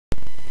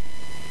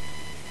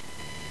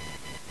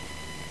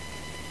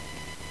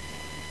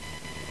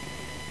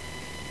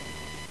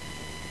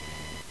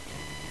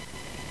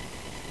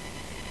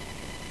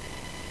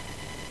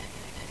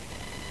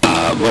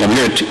What I'm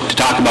here to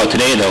talk about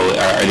today, though,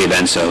 are the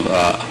events of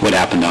what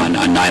happened on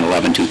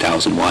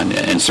 9/11/2001.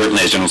 And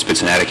certainly, as General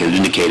Spitznatic had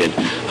indicated,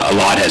 a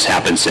lot has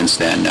happened since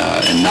then.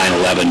 And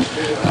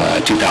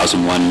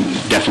 9/11/2001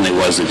 definitely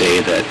was the day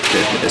that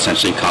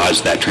essentially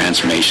caused that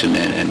transformation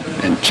and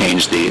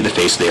changed the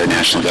face of the Air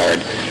National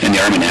Guard and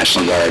the Army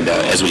National Guard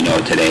as we know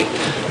it today.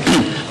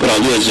 What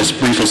I'll do is just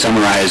briefly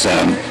summarize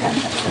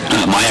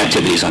my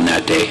activities on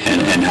that day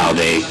and how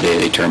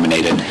they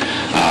terminated.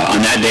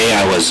 On that day,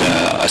 I was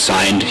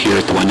assigned here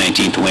at the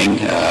 119th Wing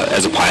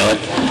as a pilot.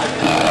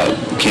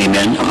 Came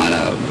in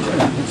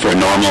for a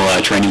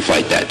normal training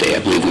flight that day. I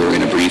believe we were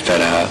going to brief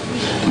at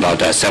about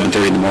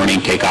 7:30 in the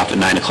morning, take off at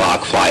 9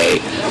 o'clock, fly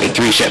a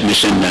three-ship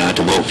mission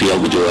to Boat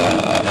Field. We do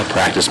a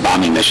practice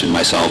bombing mission,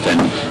 myself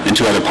and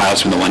two other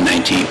pilots from the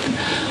 119th.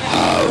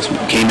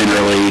 Came in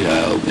early,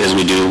 as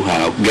we do,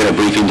 get a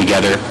briefing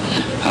together,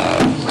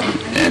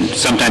 and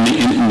sometime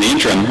in the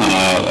interim,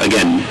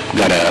 again,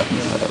 got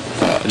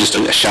just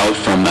a shout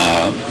from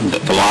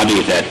the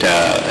lobby that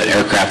an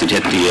aircraft had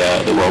hit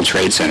the World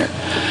Trade Center.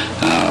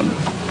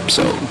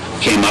 So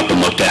came up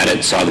and looked at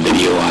it, saw the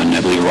video on,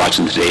 I believe you were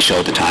watching the Today Show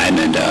at the time,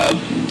 and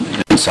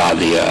saw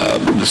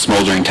the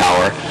smoldering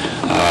tower.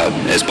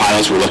 As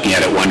pilots were looking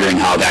at it, wondering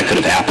how that could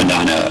have happened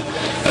on a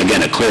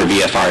clear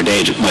VFR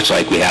day, much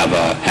like we have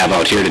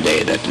out here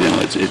today. That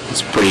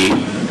it's pretty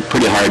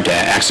hard to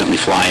accidentally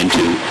fly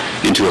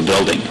into a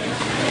building.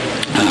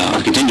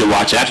 I continued to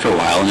watch that for a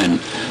while, and then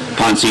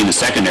upon seeing the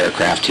second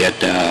aircraft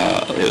hit,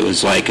 it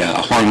was like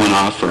a horn went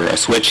off or a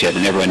switch hit,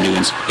 and everyone knew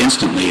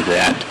instantly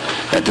that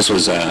this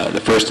was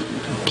the first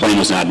plane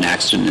was not an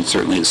accident, and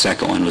certainly the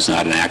second one was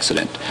not an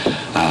accident.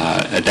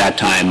 At that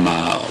time,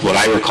 what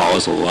I recall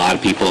is a lot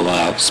of people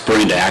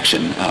spurring to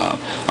action.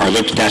 Our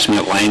alert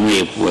detachment at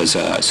Langley was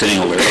sitting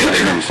alert. I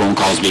remember phone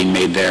calls being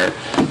made there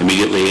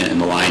immediately,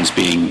 and the lines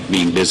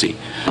being busy.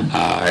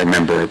 I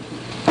remember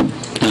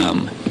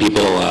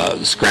people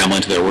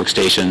scrambling to their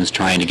workstations,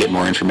 trying to get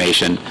more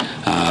information.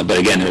 But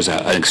again, there was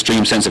an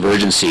extreme sense of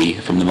urgency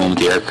from the moment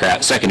the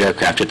second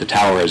aircraft hit the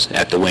towers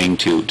at the wing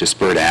to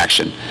spur to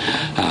action.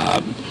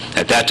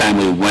 At that time,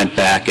 we went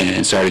back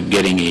and started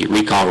getting a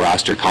recall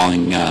roster,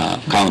 calling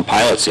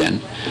pilots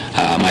in.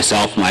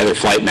 Myself and my other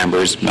flight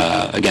members,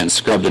 again,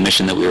 scrubbed the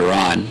mission that we were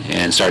on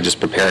and started just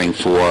preparing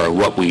for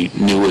what we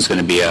knew was going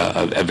to be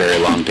a very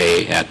long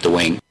day at the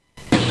wing.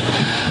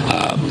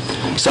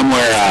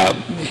 Somewhere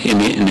in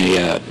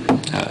the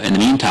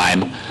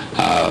meantime,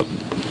 a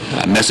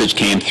message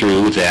came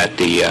through that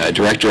the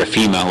director of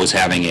FEMA was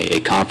having a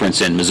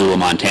conference in Missoula,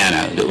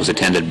 Montana, that was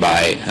attended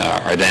by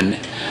our then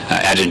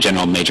Adjutant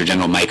General, Major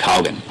General Mike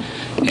Haugen.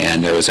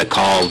 And there was a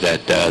call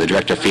that the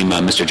director of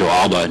FEMA, Mr. Joe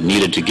Alba,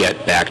 needed to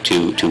get back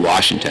to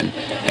Washington,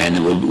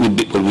 and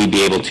would we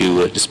be able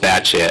to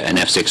dispatch an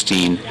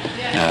F-16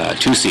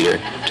 two-seater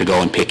to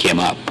go and pick him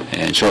up.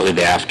 And shortly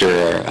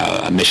thereafter,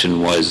 a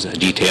mission was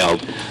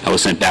detailed. I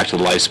was sent back to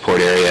the life support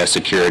area,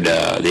 secured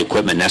the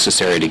equipment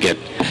necessary to get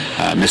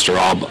Mr.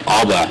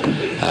 Alba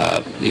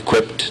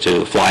equipped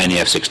to fly in the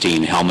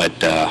F-16,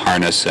 helmet,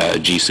 harness,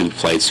 G-suit,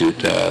 flight suit,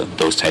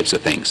 those types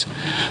of things.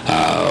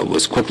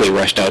 Was quickly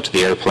rushed out to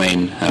the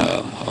airplane,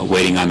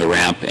 waiting on the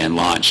ramp, and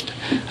launched.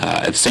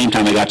 At the same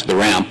time I got to the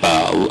ramp,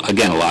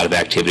 again, a lot of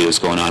activity was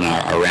going on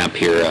our ramp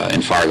here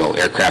in Fargo.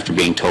 Aircraft were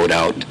being towed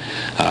out,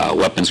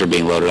 weapons were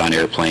being loaded on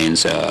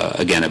airplanes.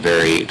 Again, a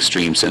very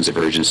extreme sense of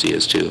urgency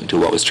as to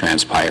what was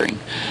transpiring.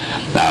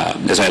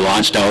 As I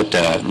launched out,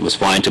 was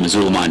flying to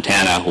Missoula,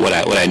 Montana,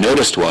 what I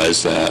noticed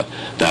was the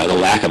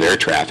lack of air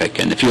traffic.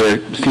 And the few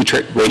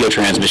radio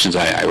transmissions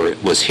I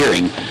was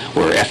hearing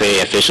were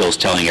FAA officials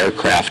telling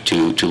aircraft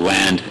to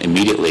land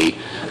immediately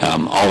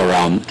all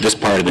around this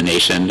part of the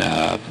nation,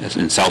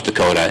 in South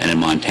Dakota and in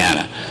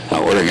Montana,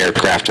 ordering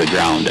aircraft to the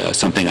ground,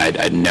 something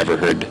I'd never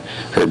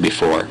heard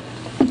before.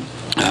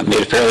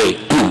 Made a fairly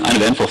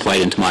uneventful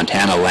flight into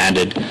Montana,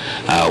 landed,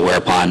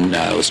 whereupon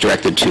was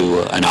directed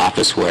to an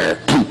office where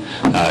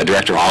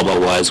Director Alba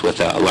was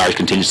with a large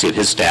contingency of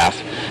his staff,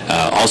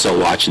 also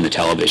watching the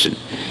television.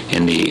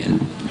 In the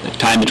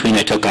time between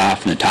I took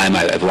off and the time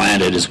I've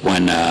landed is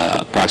when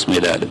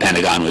approximately the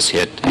Pentagon was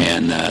hit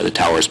and the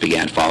towers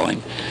began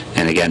falling.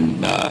 And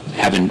again,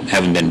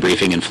 having been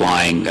briefing and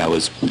flying, I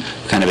was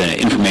kind of in an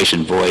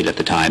information void at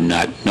the time,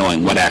 not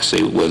knowing what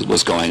actually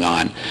was going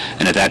on.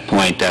 And at that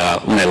point,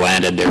 when I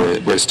landed, there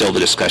was still the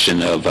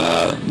discussion of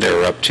there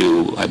were up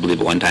to, I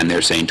believe at one time they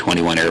were saying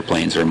 21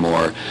 airplanes or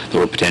more that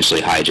were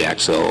potentially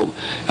hijacked. So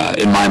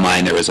in my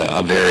mind, there was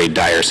a very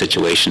dire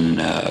situation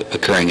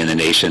occurring in the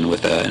nation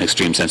with an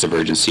extreme sense of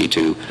urgency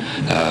to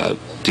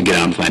get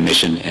on with my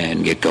mission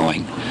and get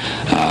going.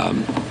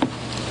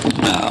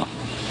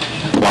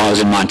 While I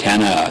was in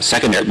Montana, a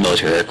second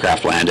military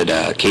aircraft landed,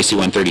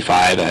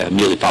 KC-135,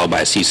 immediately followed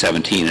by a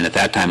C-17, and at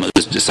that time it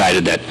was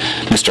decided that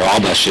Mr.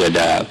 Alba should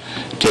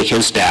take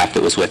his staff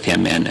that was with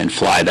him and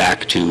fly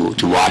back to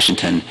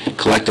Washington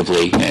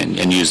collectively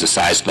and use the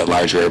size of that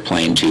larger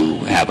airplane to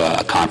have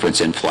a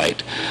conference in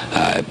flight.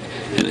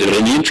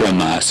 In the interim,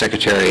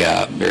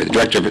 the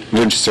Director of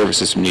Emergency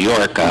Services from New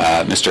York,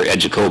 Mr. Ed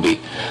Jacoby,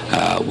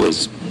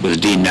 was was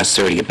deemed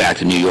necessary to get back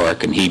to New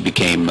York, and he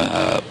became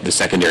the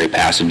secondary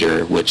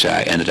passenger, which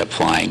I ended up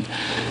flying.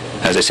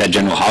 As I said,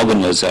 General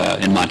Haugen was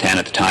in Montana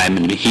at the time,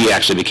 and he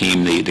actually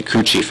became the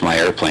crew chief for my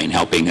airplane,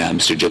 helping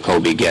Mr.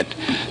 Jacoby get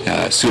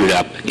suited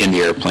up in the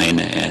airplane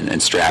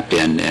and strapped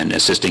in and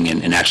assisting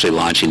in actually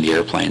launching the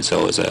airplane.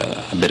 So it was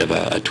a bit of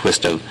a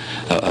twist of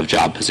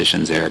job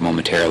positions there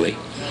momentarily.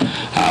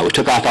 We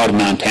took off out of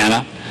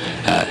Montana.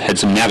 Had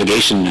some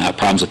navigation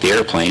problems with the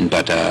airplane,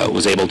 but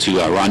was able to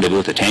rendezvous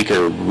with the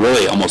tanker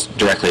really almost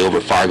directly over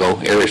Fargo,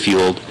 air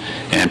refueled,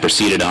 and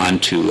proceeded on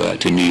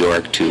to New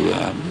York to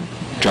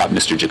drop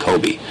Mr.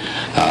 Jacoby.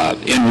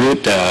 En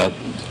route,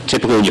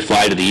 typically when you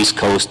fly to the East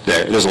Coast,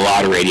 there's a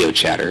lot of radio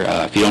chatter.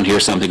 If you don't hear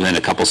something within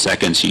a couple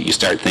seconds, you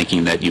start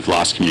thinking that you've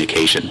lost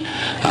communication.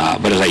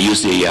 But as I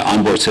used the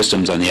onboard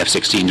systems on the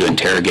F-16 to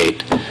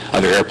interrogate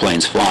other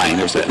airplanes flying,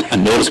 there was a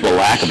noticeable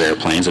lack of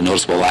airplanes, a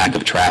noticeable lack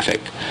of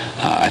traffic.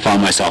 I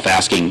found myself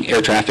asking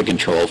air traffic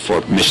control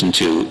for permission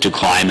to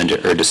climb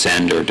or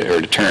descend or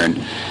to turn.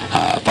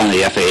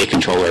 Finally, the FAA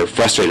controller,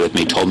 frustrated with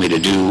me, told me to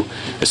do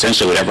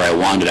essentially whatever I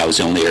wanted. I was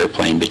the only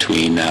airplane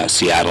between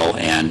Seattle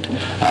and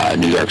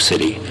New York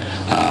City.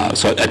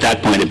 So at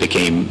that point, it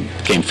became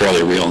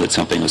fairly real that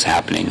something was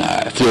happening.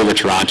 I flew over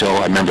Toronto.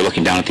 I remember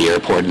looking down at the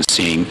airport and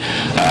seeing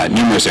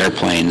numerous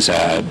airplanes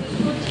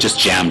just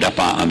jammed up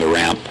on the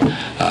ramp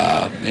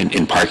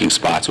in parking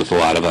spots with a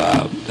lot of,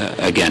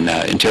 again,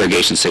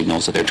 interrogation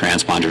signals that their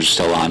transponders are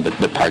still on,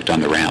 but parked on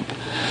the ramp.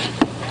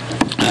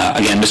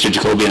 Again, Mr.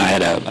 Jacoby and I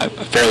had a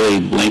fairly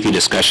lengthy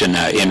discussion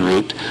en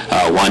route,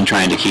 one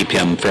trying to keep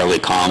him fairly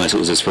calm as it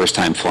was his first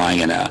time flying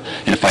in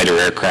a fighter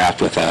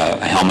aircraft with a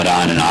helmet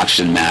on, an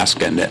oxygen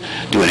mask, and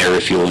doing air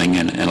refueling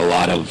and a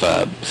lot of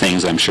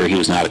things I'm sure he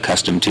was not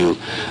accustomed to.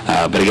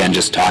 But again,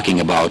 just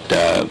talking about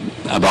the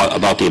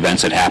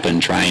events that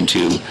happened, trying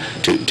to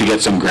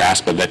get some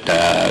grasp of it,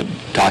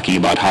 talking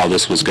about how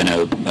this was going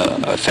to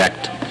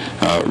affect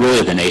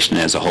really the nation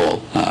as a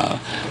whole.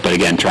 But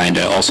again, trying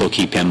to also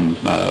keep him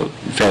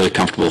fairly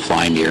comfortable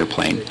flying the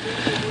airplane.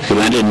 We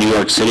landed in New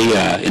York City,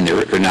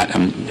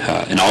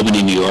 in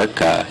Albany, New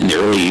York, in the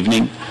early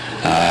evening,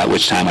 at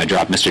which time I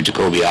dropped Mr.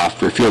 Jacoby off,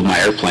 refueled my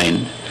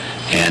airplane,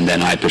 and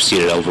then I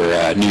proceeded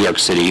over New York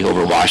City,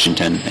 over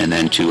Washington, and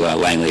then to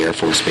Langley Air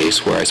Force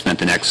Base, where I spent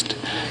the next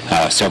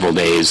several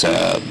days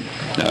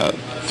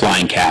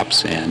flying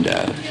caps and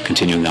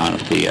continuing on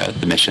with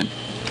the mission.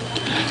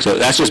 So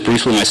that's just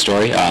briefly my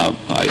story.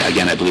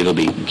 Again, I believe there'll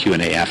be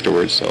Q&A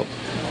afterwards, so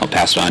I'll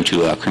pass it on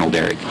to Colonel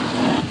Derrick.